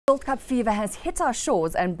World Cup fever has hit our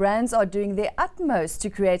shores and brands are doing their utmost to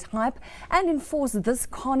create hype and enforce this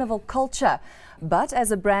carnival culture. But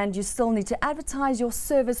as a brand, you still need to advertise your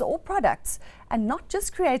service or products and not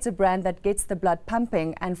just create a brand that gets the blood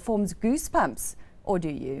pumping and forms goosebumps. Or do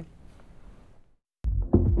you?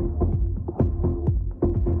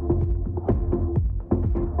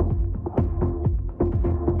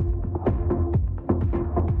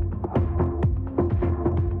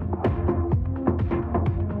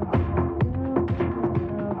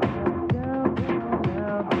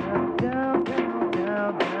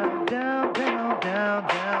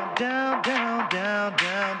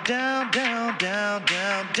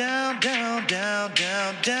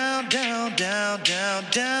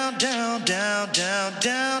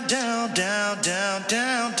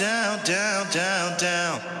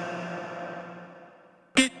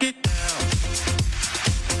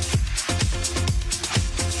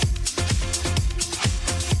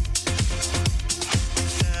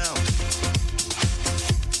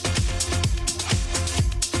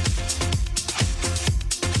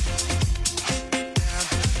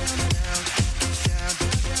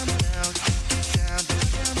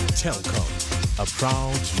 Telkom, a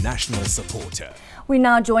proud national supporter. We're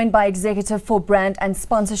now joined by Executive for Brand and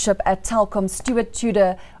Sponsorship at Telkom, Stuart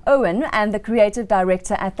Tudor Owen, and the Creative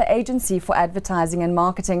Director at the Agency for Advertising and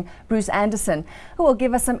Marketing, Bruce Anderson, who will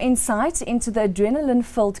give us some insight into the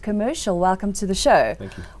adrenaline-filled commercial. Welcome to the show.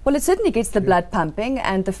 Thank you. Well, it certainly gets the blood pumping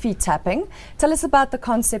and the feet tapping. Tell us about the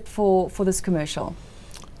concept for this commercial.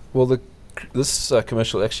 Well, this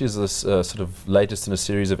commercial actually is this sort of latest in a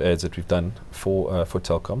series of ads that we've done for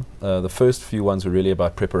Telkom. The first few ones were really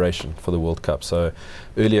about preparation for the World Cup. So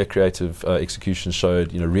earlier creative execution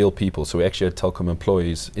showed real people. So we actually had Telkom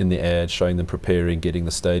employees in the ad showing them preparing, getting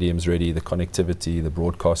the stadiums ready, the connectivity, the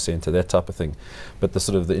broadcast center, that type of thing. But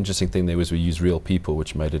the interesting thing there was we used real people,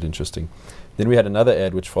 which made it interesting. Then we had another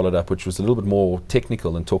ad which followed up, which was a little bit more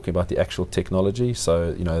technical and talking about the actual technology.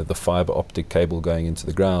 So, the fiber optic cable going into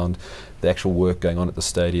the ground, the actual work going on at the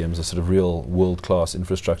stadiums, the sort of real world-class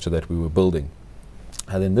infrastructure that we were building.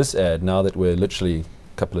 And then this ad, now that we're literally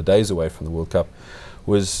a couple of days away from the World Cup,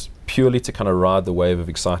 was purely to kind of ride the wave of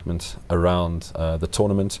excitement around the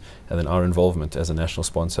tournament and then our involvement as a national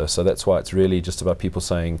sponsor. So that's why it's really just about people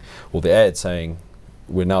saying, or the ad saying,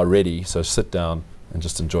 we're now ready, so sit down and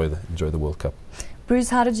just enjoy the World Cup. Bruce,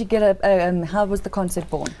 how did you get how was the concept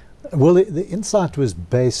born? Well, the insight was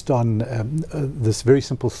based on this very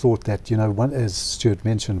simple thought that, as Stuart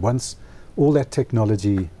mentioned, once all that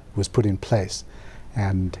technology was put in place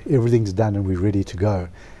and everything's done and we're ready to go,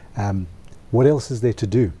 what else is there to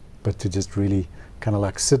do but to just really kind of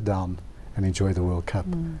like sit down and enjoy the World Cup?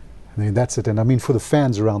 I mean, that's it. And I mean, for the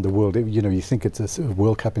fans around the world, you think it's a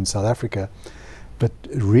World Cup in South Africa, but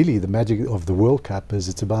really the magic of the World Cup is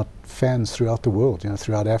it's about fans throughout the world,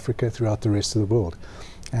 throughout Africa, throughout the rest of the world.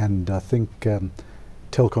 And I think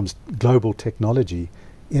Telkom's global technology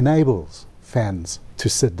enables fans to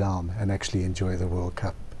sit down and actually enjoy the World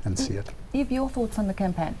Cup and see it. Eve, your thoughts on the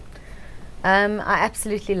campaign? I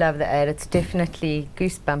absolutely love the ad. It's definitely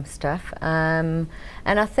goosebump stuff. And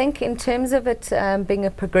I think in terms of it being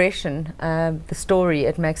a progression, the story,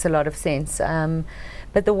 it makes a lot of sense.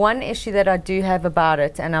 But the one issue that I do have about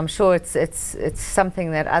it, and I'm sure it's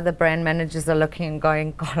something that other brand managers are looking and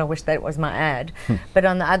going, God, I wish that was my ad. But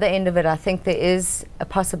on the other end of it, I think there is a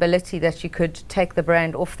possibility that you could take the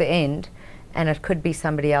brand off the end and it could be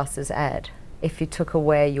somebody else's ad if you took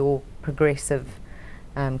away your progressive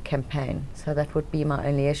campaign. So that would be my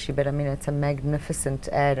only issue. But I mean, it's a magnificent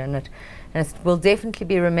ad and it will definitely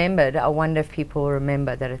be remembered. I wonder if people will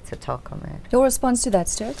remember that it's a Telkom ad. Your response to that,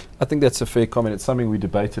 Stuart? I think that's a fair comment. It's something we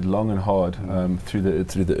debated long and hard through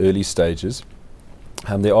the early stages.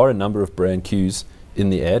 There are a number of brand cues in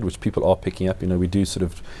the ad which people are picking up. We do sort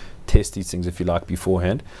of test these things, if you like,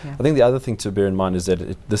 beforehand. Yeah. I think the other thing to bear in mind is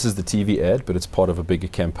that this is the TV ad, but it's part of a bigger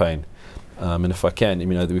campaign. And if I can,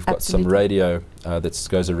 we've got some radio that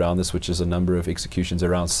goes around this, which is a number of executions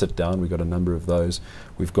around sit down. We've got a number of those.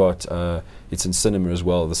 We've got, it's in cinema as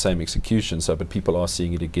well, the same execution, but people are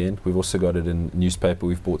seeing it again. We've also got it in newspaper.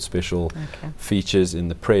 We've bought special features in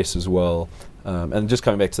the press as well. And just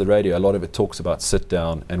coming back to the radio, a lot of it talks about sit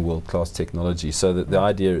down and world-class technology. So that the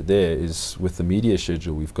idea there is with the media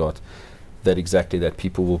schedule we've got, that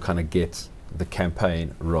people will kind of get the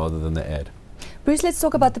campaign rather than the ad. Bruce, let's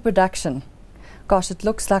talk about the production. Gosh, it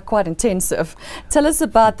looks like quite intensive. Tell us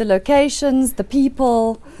about the locations, the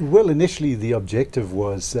people. Well, initially the objective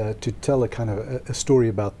was to tell a kind of a story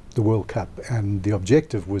about the World Cup, and the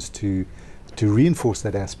objective was to reinforce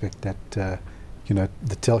that aspect that you know,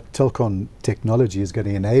 the Telcon technology is going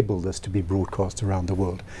to enable this to be broadcast around the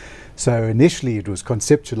world. So initially it was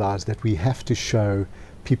conceptualized that we have to show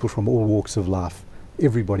people from all walks of life,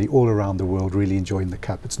 everybody all around the world really enjoying the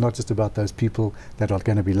Cup. It's not just about those people that are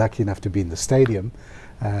going to be lucky enough to be in the stadium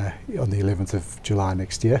on the 11th of July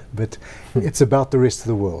next year, but it's about the rest of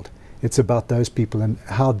the world. It's about those people and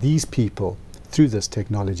how these people, through this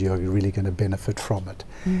technology, are really going to benefit from it.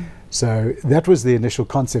 So that was the initial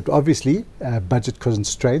concept. Obviously, budget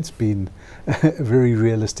constraints being a very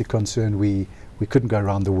realistic concern. We couldn't go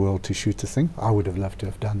around the world to shoot the thing. I would have loved to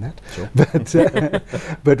have done that, sure.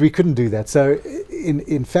 but we couldn't do that. So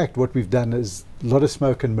in fact, what we've done is a lot of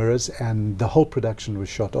smoke and mirrors, and the whole production was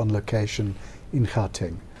shot on location in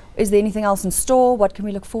Gauteng. Is there anything else in store? What can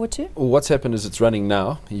we look forward to? Well, what's happened is it's running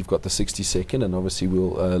now. You've got the 60-second, and obviously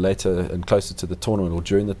we'll later and closer to the tournament or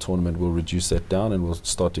during the tournament we'll reduce that down and we'll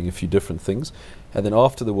start doing a few different things. And then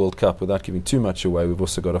after the World Cup, without giving too much away, we've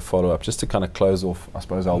also got a follow-up just to kind of close off, I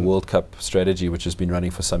suppose, our World Cup strategy, which has been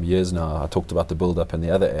running for some years now. I talked about the build-up and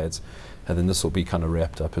the other ads, and then this will be kind of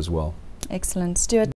wrapped up as well. Excellent. Stuart.